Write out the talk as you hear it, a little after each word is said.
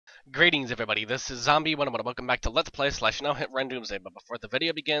Greetings everybody, this is Zombie101. Welcome back to Let's Play / No Hit Run Doomsday. But before the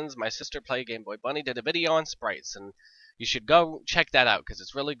video begins, my sister Play Game Boy Bunny did a video on sprites, and you should go check that out because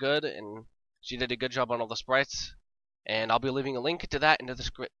it's really good, and she did a good job on all the sprites. And I'll be leaving a link to that in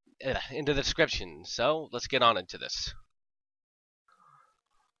the description. So let's get on into this.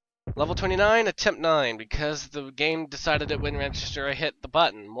 Level 29, attempt 9, because the game decided it wouldn't register. I hit the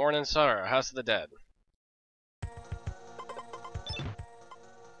button. Morning Sorrow, House of the Dead.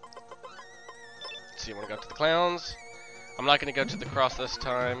 So you want to go to the clowns. I'm not going to go to the cross this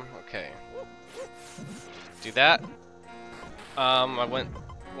time. Okay. Do that. I went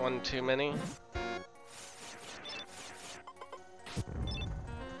one too many.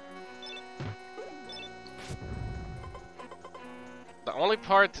 The only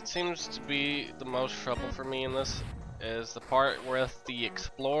part that seems to be the most trouble for me in this is the part with the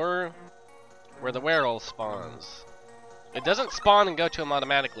explorer, where the werewolf spawns. It doesn't spawn and go to him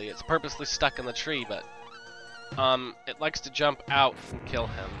automatically. It's purposely stuck in the tree, but it likes to jump out and kill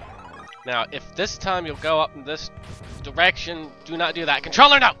him. Now, if this time you'll go up in this direction, do not do that.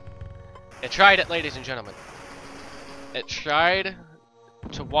 Controller, no! It tried it, ladies and gentlemen. It tried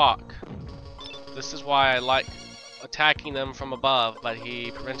to walk. This is why I like attacking them from above, but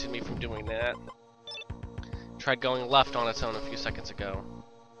he prevented me from doing that. Tried going left on its own a few seconds ago.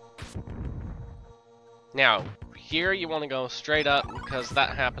 Now, here you want to go straight up because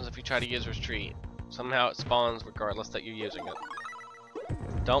that happens if you try to use retreat. Somehow it spawns regardless that you're using it.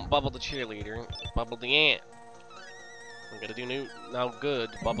 Don't bubble the cheerleader, bubble the ant. I'm gonna do no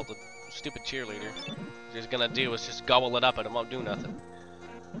good to bubble the stupid cheerleader. What he's gonna do is just gobble it up and it won't do nothing.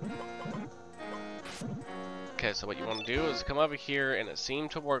 Okay, so what you want to do is come over here, and it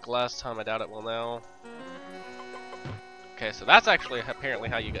seemed to work last time. I doubt it will now. Okay, so that's actually apparently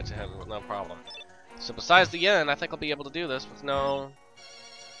how you get to him with no problem. So besides the end, I think I'll be able to do this with no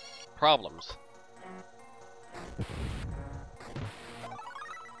problems.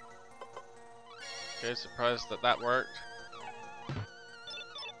 Okay, surprised that that worked.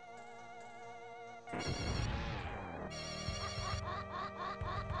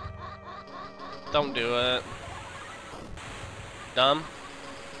 Don't do it. Dumb.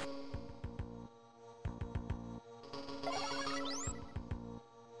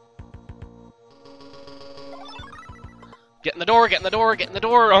 Get in the door, get in the door, get in the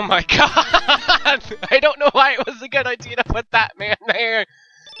door! Oh my god! I don't know why it was a good idea to put that man there!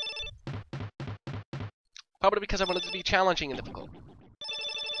 Probably because I wanted it to be challenging and difficult.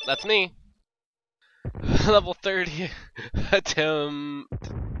 That's me. Level 30.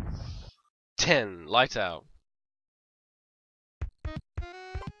 Attempt 10. Lights out.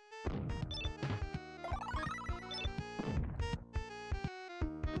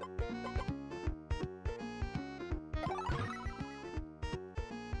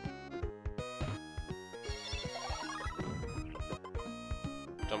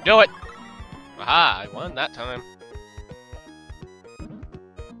 Don't do it! Aha, I won that time.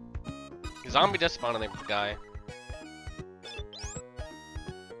 The zombie just spawned on the guy.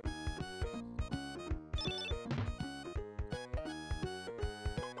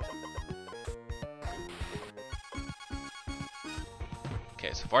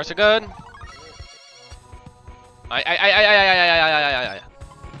 Okay, so far so good.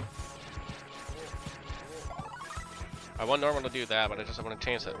 I wasn't normal to do that, but I just want to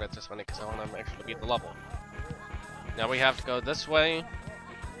change that red this one because I want to actually beat the level. Now we have to go this way.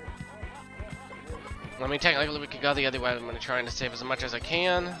 I mean, technically we could go the other way. I'm going to try to save as much as I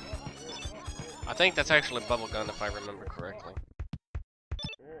can. I think that's actually bubble gun if I remember correctly.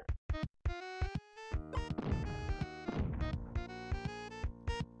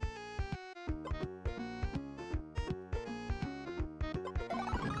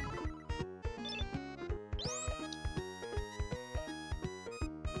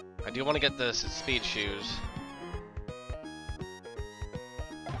 I do want to get this speed shoes.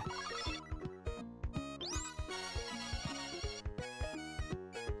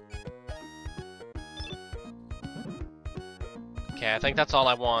 Okay, I think that's all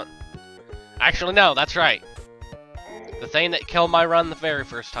I want. Actually, no, that's right. The thing that killed my run the very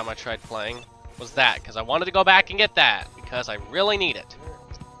first time I tried playing was that, because I wanted to go back and get that, because I really need it.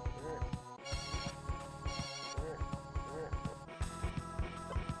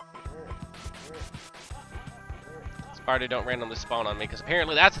 Sparta don't randomly spawn on me, because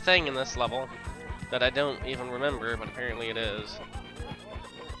apparently that's a thing in this level that I don't even remember, but apparently it is.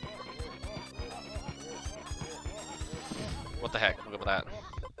 What the heck? Look at that.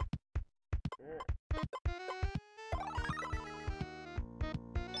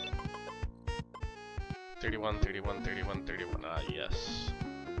 31, 31, 31, 31. Ah, yes.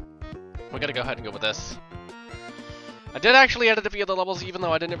 We gotta go ahead and go with this. I did actually edit a few of the levels, even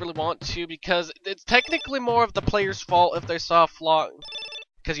though I didn't really want to, because it's technically more of the player's fault if they soft lock,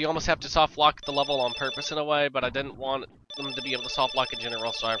 because you almost have to soft lock the level on purpose in a way, but I didn't want them to be able to soft lock in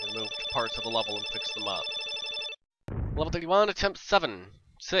general, so I removed parts of the level and fixed them up. Level 31, attempt 7.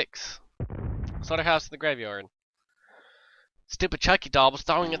 6. Slaughterhouse in the graveyard. Stupid Chucky doll was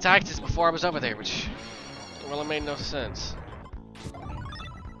throwing its axes before I was over there, which really made no sense.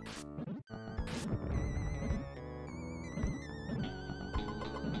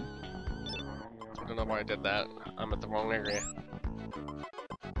 I don't know why I did that. I'm at the wrong area.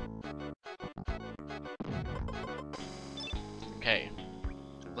 Okay.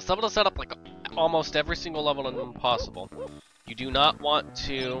 This level is set up like almost every single level in Impossible. You do not want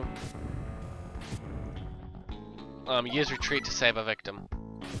to use retreat to save a victim.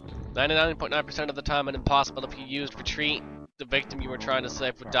 99.9% of the time in Impossible, if you used retreat, the victim you were trying to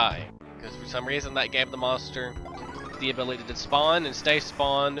save would die. Because for some reason that gave the monster the ability to spawn and stay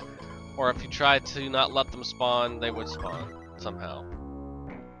spawned, or if you tried to not let them spawn, they would spawn somehow.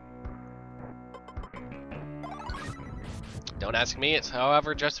 Don't ask me, it's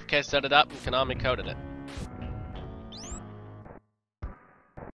however Justification set it up and Konami coded it.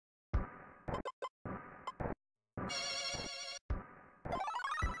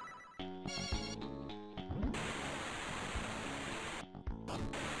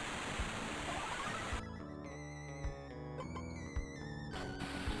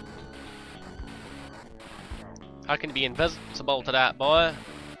 How can you be invisible to that, boy?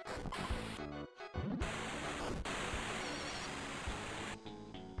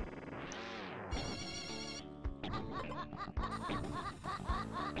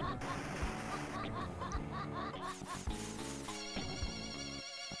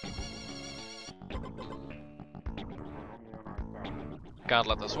 Gotta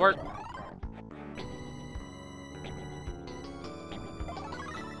let this work.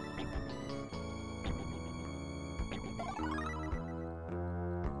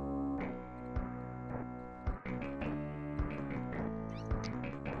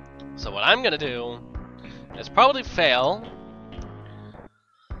 So what I'm gonna do is probably fail,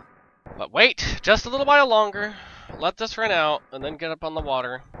 but wait just a little while longer, let this run out, and then get up on the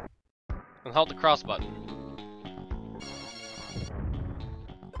water and hold the cross button.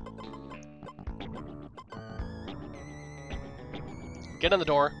 Get in the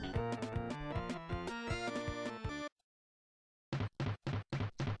door.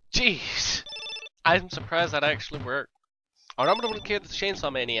 Jeez, I'm surprised that actually worked. I would have killed the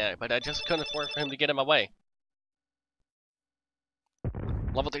Chainsaw Maniac, but I just couldn't afford for him to get in my way.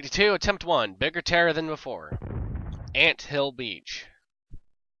 Level 32, attempt 1. Bigger terror than before. Ant Hill Beach.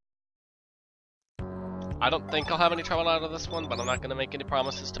 I don't think I'll have any trouble out of this one, but I'm not going to make any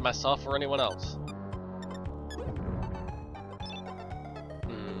promises to myself or anyone else.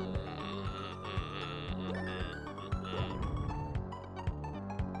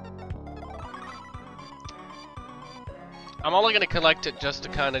 I'm only going to collect it just to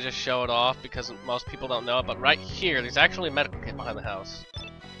kind of just show it off because most people don't know it, but right here, there's actually a medical kit behind the house.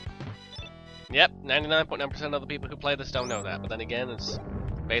 Yep, 99.9% of the people who play this don't know that, but then again, it's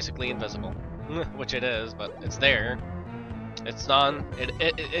basically invisible. Which it is, but it's there. It's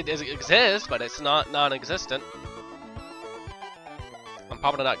it exists, but it's not non-existent. I'm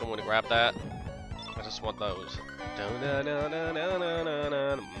probably not going to grab that. I just want those.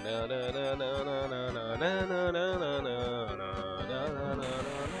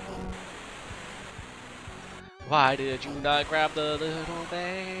 Why did you not grab the little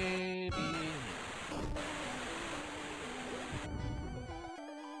baby?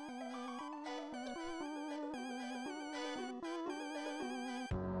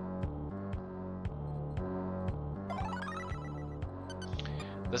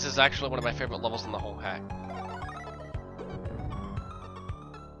 This is actually one of my favorite levels in the whole hack.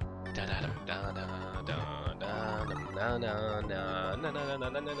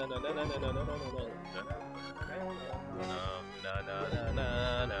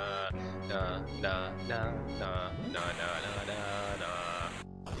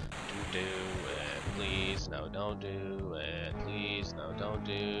 Do it, please, no, don't do it, please, no, don't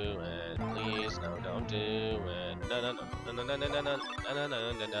do it, please, no, don't do it.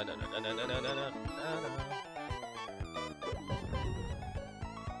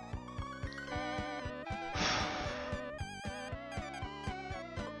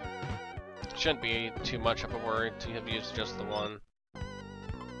 Shouldn't be too much of a worry to have used just the one.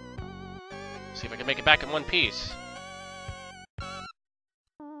 See if I can make it back in one piece.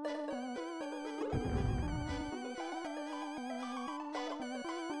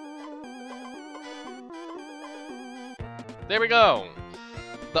 There we go.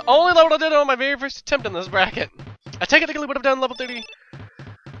 The only level I did on my very first attempt in this bracket. I technically would have done level 30,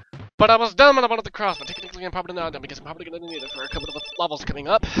 but I was dumb and I wanted to cross, but technically I'm probably not done because I'm probably going to need it for a couple of levels coming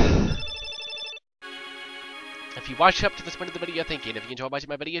up. If you watch up to this point of the video, thank you. And if you enjoy watching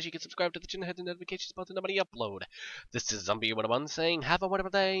my videos, you can subscribe to the channel and hit the notifications button when I upload. This is Zombie101 saying, have a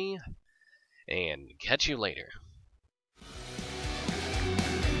wonderful day, and catch you later.